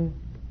comforting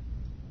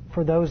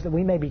for those that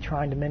we may be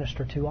trying to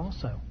minister to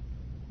also.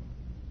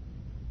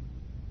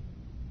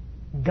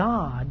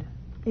 God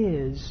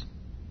is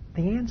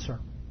the answer.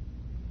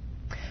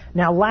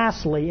 Now,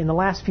 lastly, in the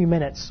last few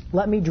minutes,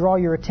 let me draw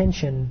your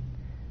attention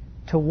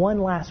to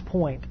one last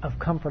point of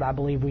comfort I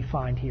believe we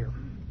find here.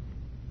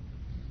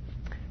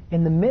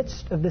 In the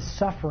midst of this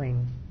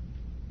suffering,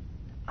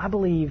 I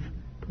believe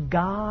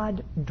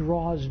God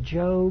draws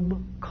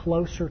Job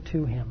closer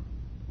to Him.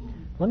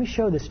 Let me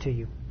show this to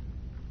you.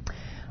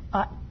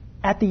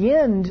 At the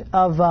end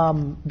of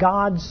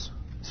God's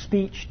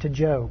speech to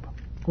Job,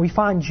 we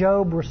find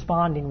Job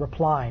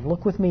replying.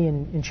 Look with me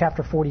in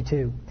chapter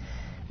 42.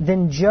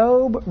 Then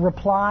Job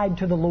replied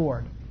to the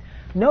Lord.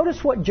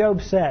 Notice what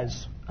Job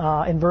says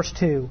in verse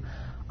 2.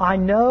 I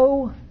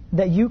know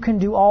that you can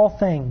do all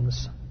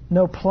things.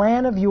 No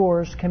plan of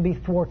yours can be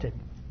thwarted.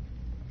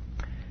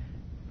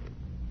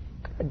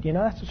 Good.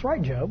 That's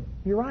right, Job.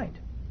 You're right.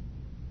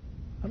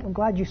 I'm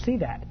glad you see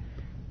that.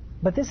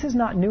 But this is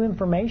not new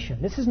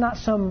information. This is not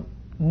some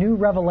new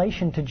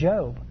revelation to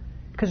Job.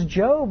 Because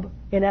Job,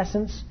 in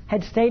essence,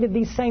 had stated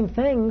these same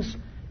things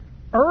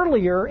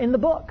earlier in the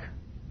book.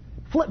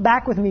 Flip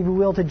back with me, if you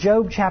will, to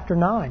Job chapter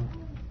 9.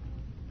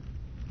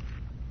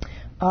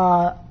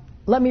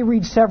 Let me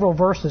read several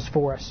verses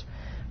for us.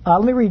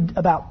 Let me read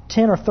about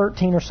 10 or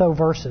 13 or so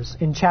verses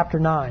in chapter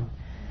 9.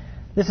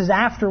 This is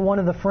after one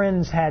of the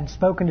friends had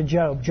spoken to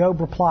Job.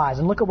 Job replies,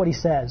 and look at what he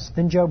says.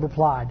 Then Job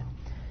replied,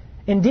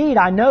 Indeed,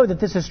 I know that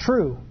this is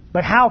true,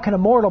 but how can a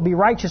mortal be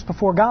righteous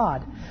before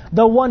God?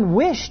 Though one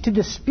wished to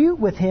dispute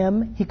with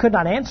him, he could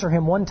not answer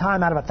him one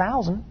time out of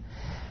 1,000.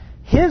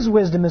 His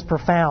wisdom is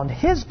profound.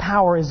 His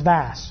power is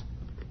vast.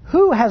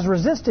 Who has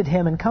resisted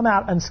him and come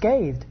out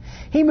unscathed?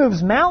 He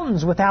moves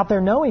mountains without their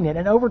knowing it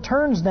and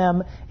overturns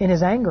them in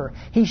his anger.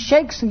 He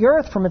shakes the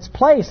earth from its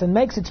place and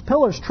makes its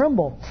pillars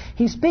tremble.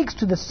 He speaks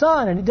to the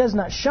sun and it does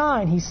not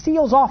shine. He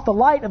seals off the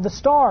light of the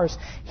stars.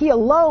 He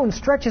alone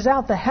stretches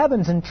out the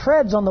heavens and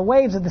treads on the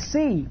waves of the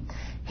sea.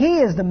 He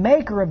is the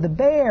maker of the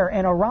Bear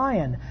and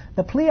Orion,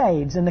 the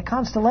Pleiades and the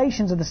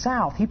constellations of the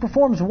south. He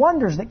performs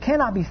wonders that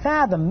cannot be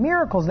fathomed,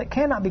 miracles that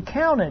cannot be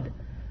counted.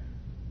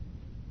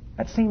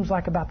 That seems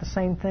like about the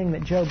same thing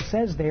that Job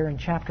says there in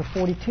chapter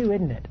 42,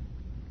 isn't it?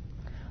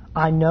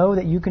 I know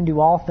that you can do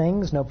all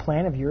things. No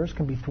plan of yours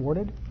can be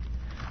thwarted.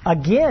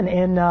 Again,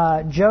 in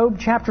Job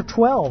chapter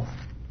 12,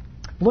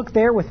 look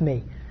there with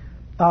me.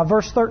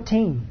 Verse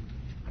 13.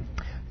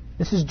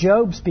 This is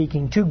Job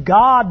speaking. To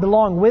God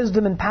belong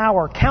wisdom and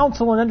power.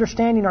 Counsel and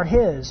understanding are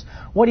His.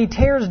 What He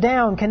tears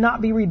down cannot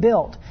be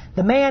rebuilt.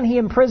 The man He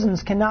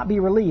imprisons cannot be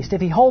released.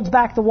 If He holds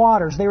back the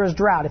waters, there is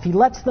drought. If He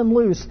lets them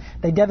loose,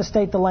 they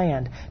devastate the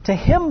land. To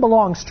Him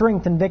belong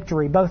strength and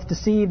victory. Both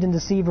deceived and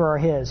deceiver are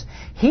His.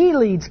 He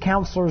leads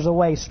counselors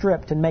away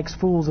stripped and makes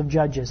fools of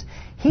judges.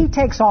 He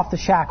takes off the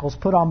shackles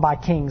put on by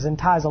kings and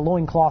ties a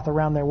loincloth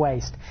around their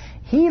waist.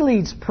 He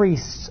leads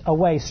priests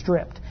away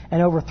stripped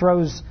and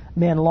overthrows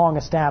men long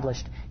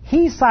established.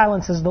 He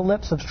silences the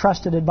lips of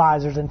trusted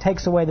advisers and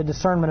takes away the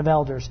discernment of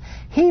elders.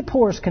 He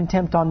pours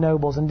contempt on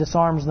nobles and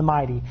disarms the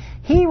mighty.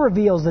 He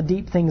reveals the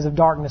deep things of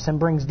darkness and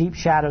brings deep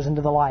shadows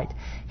into the light.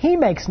 He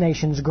makes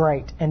nations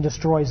great and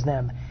destroys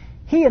them.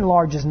 He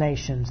enlarges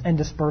nations and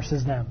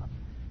disperses them.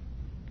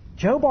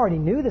 Job already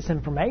knew this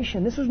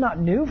information. This was not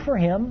new for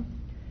him.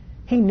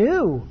 He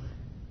knew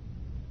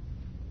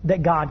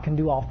that God can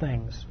do all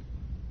things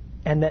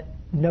and that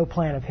no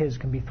plan of His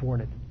can be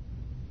thwarted.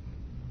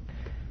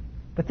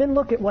 But then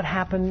look at what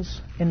happens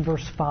in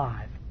verse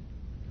 5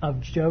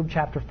 of Job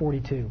chapter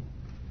 42.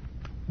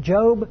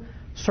 Job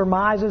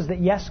surmises that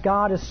yes,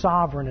 God is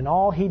sovereign and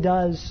all He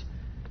does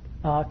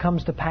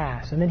comes to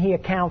pass. And then he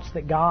accounts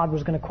that God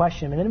was going to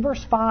question him. And in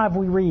verse 5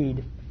 we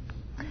read,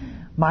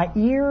 My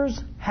ears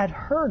had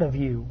heard of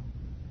you,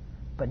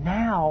 but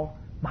now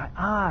my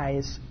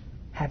eyes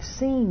have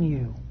seen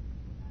you.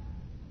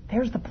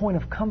 There's the point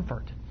of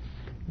comfort.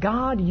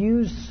 God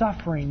used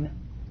suffering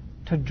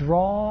to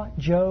draw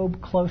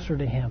Job closer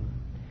to Him.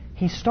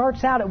 He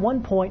starts out at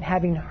one point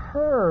having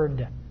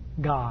heard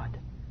God,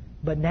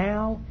 but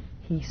now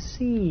he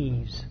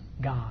sees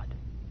God.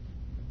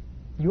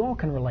 You all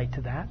can relate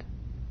to that.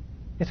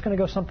 It's going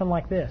to go something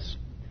like this.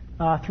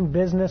 Through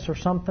business or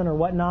something or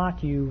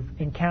whatnot, you've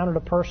encountered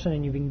a person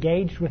and you've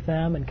engaged with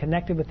them and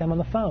connected with them on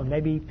the phone,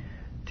 maybe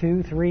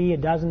 2, 3, a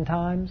dozen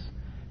times,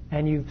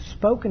 and you've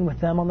spoken with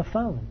them on the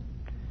phone.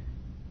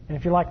 And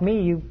if you're like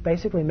me, you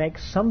basically make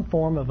some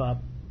form of a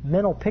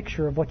mental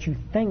picture of what you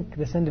think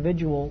this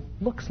individual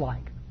looks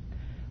like.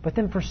 But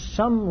then for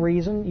some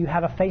reason, you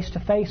have a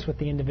face-to-face with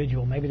the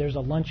individual. Maybe there's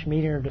a lunch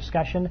meeting or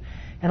discussion,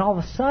 and all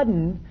of a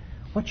sudden,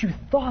 what you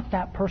thought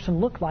that person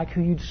looked like,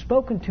 who you'd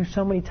spoken to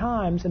so many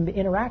times and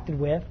interacted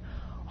with,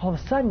 all of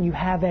a sudden you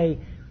have a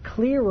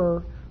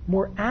clearer,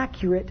 more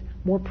accurate,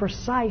 more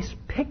precise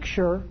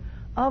picture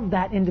of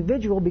that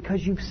individual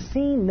because you've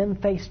seen them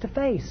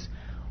face-to-face.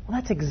 Well,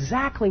 that's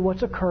exactly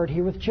what's occurred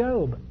here with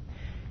Job.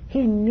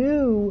 He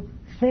knew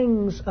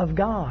things of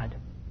God,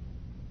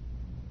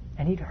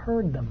 and he'd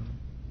heard them.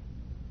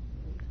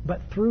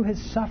 But through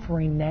his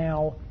suffering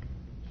now,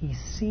 he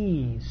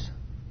sees.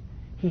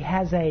 He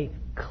has a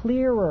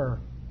clearer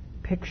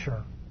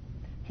picture.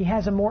 He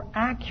has a more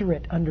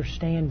accurate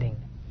understanding.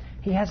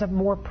 He has a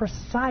more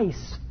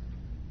precise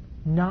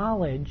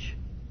knowledge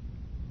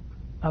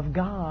of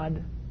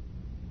God,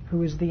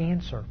 who is the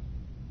answer.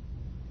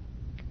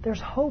 There's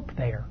hope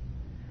there.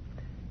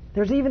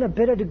 There's even a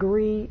bit of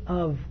degree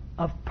of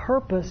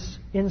purpose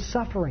in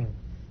suffering.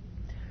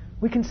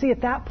 We can see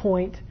at that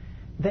point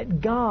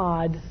that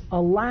God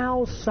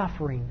allows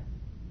suffering,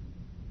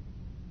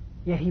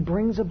 yet He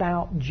brings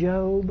about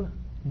Job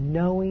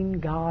knowing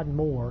God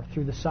more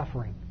through the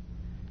suffering.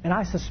 And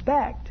I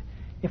suspect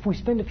if we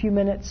spend a few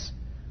minutes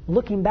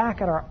looking back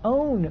at our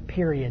own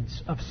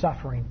periods of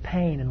suffering,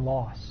 pain, and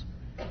loss,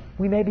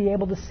 we may be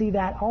able to see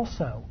that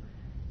also.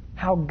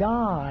 How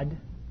God,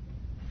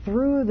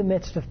 through the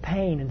midst of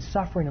pain and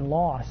suffering and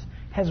loss,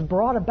 has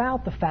brought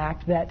about the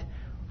fact that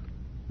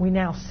we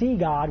now see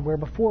God where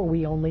before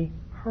we only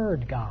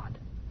heard God.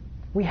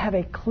 We have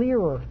a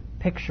clearer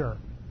picture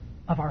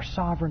of our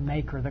sovereign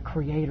Maker, the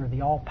Creator,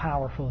 the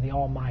all-powerful, the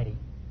Almighty.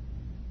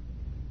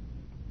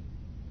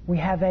 We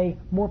have a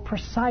more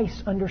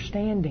precise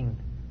understanding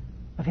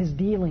of His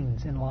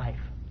dealings in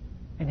life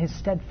and His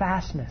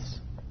steadfastness.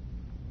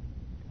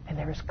 And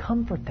there is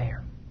comfort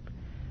there.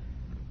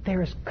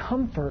 There is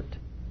comfort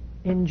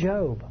in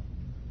Job.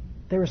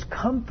 There is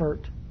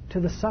comfort to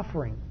the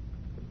suffering.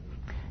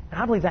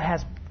 And I believe that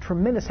has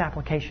tremendous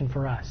application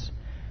for us.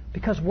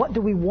 Because what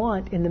do we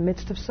want in the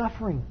midst of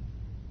suffering?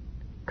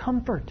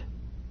 Comfort.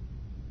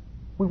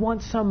 We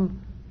want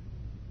some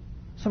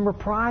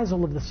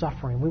reprisal of the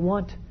suffering. We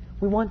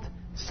want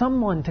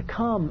someone to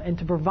come and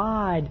to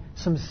provide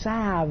some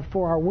salve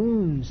for our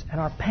wounds and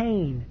our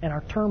pain and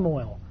our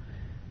turmoil.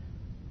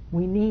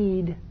 We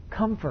need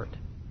comfort.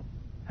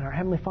 And our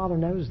Heavenly Father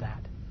knows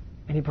that.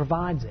 And He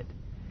provides it.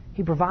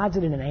 He provides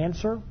it in an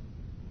answer.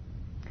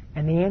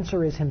 And the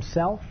answer is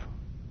Himself.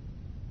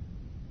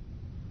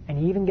 And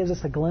He even gives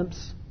us a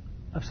glimpse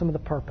of some of the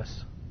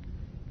purpose.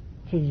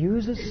 He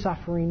uses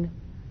suffering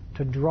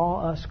to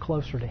draw us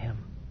closer to Him.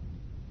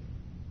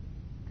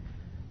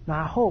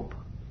 Now I hope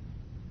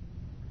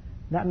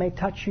that may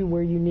touch you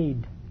where you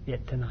need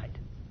it tonight.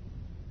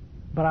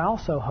 But I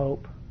also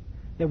hope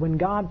that when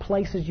God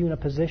places you in a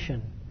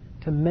position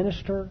to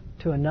minister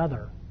to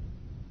another,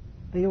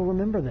 that you'll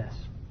remember this.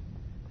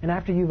 And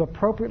after you've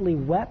appropriately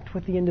wept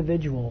with the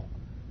individual,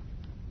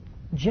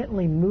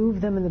 gently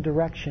move them in the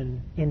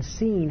direction in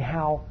seeing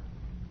how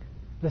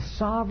the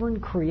sovereign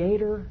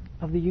Creator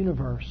of the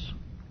universe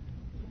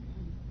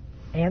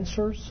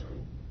answers.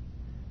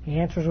 He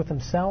answers with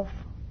Himself,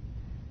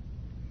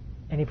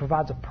 and He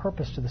provides a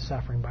purpose to the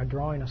suffering by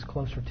drawing us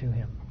closer to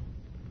Him.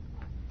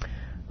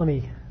 Let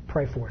me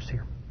pray for us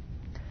here.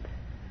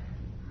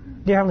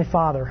 Dear Heavenly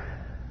Father,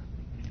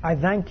 I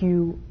thank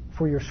You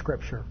for Your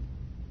Scripture.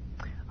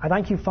 I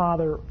thank You,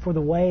 Father, for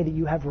the way that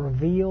You have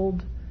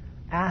revealed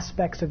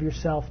aspects of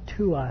Yourself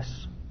to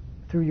us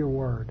through Your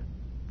Word.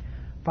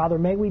 Father,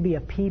 may we be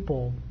a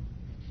people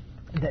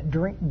that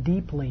drink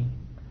deeply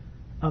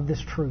of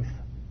this truth.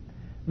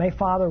 May,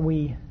 Father,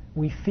 we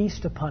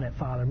feast upon it,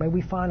 Father. May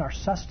we find our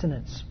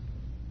sustenance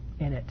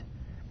in it.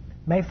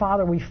 May,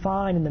 Father, we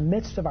find in the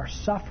midst of our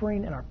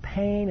suffering and our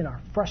pain and our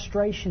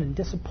frustration and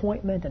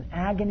disappointment and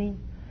agony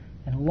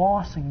and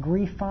loss and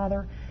grief,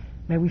 Father,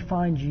 may we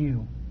find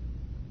You.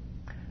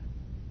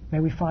 May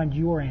we find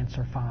Your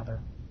answer, Father.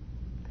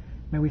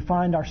 May we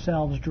find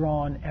ourselves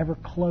drawn ever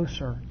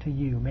closer to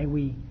You. May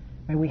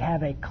we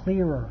have a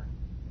clearer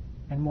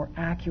and more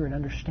accurate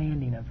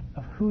understanding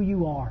of who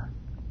You are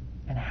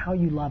and how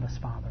You love us,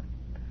 Father.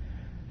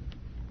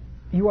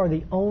 You are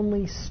the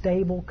only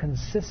stable,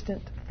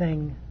 consistent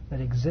thing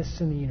that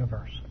exists in the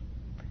universe.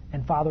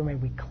 And Father, may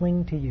we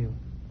cling to You.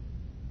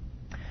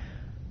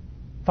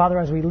 Father,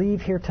 as we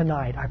leave here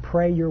tonight, I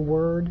pray Your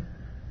Word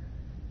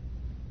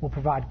will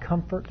provide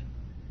comfort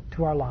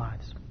to our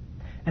lives.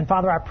 And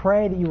Father, I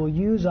pray that You will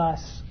use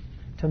us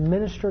to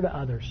minister to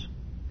others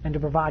and to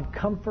provide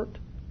comfort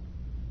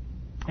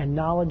and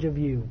knowledge of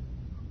You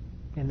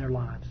in their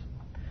lives.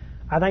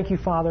 I thank You,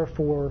 Father,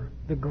 for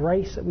the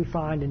grace that we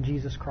find in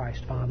Jesus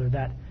Christ, Father,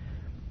 that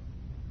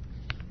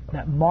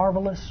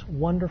marvelous,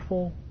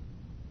 wonderful,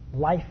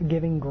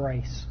 life-giving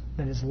grace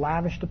that is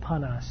lavished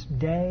upon us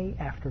day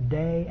after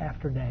day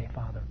after day,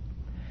 Father.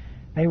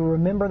 May we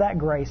remember that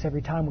grace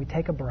every time we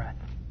take a breath.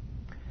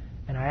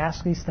 And I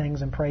ask these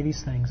things and pray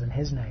these things in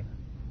His name.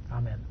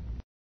 Amen.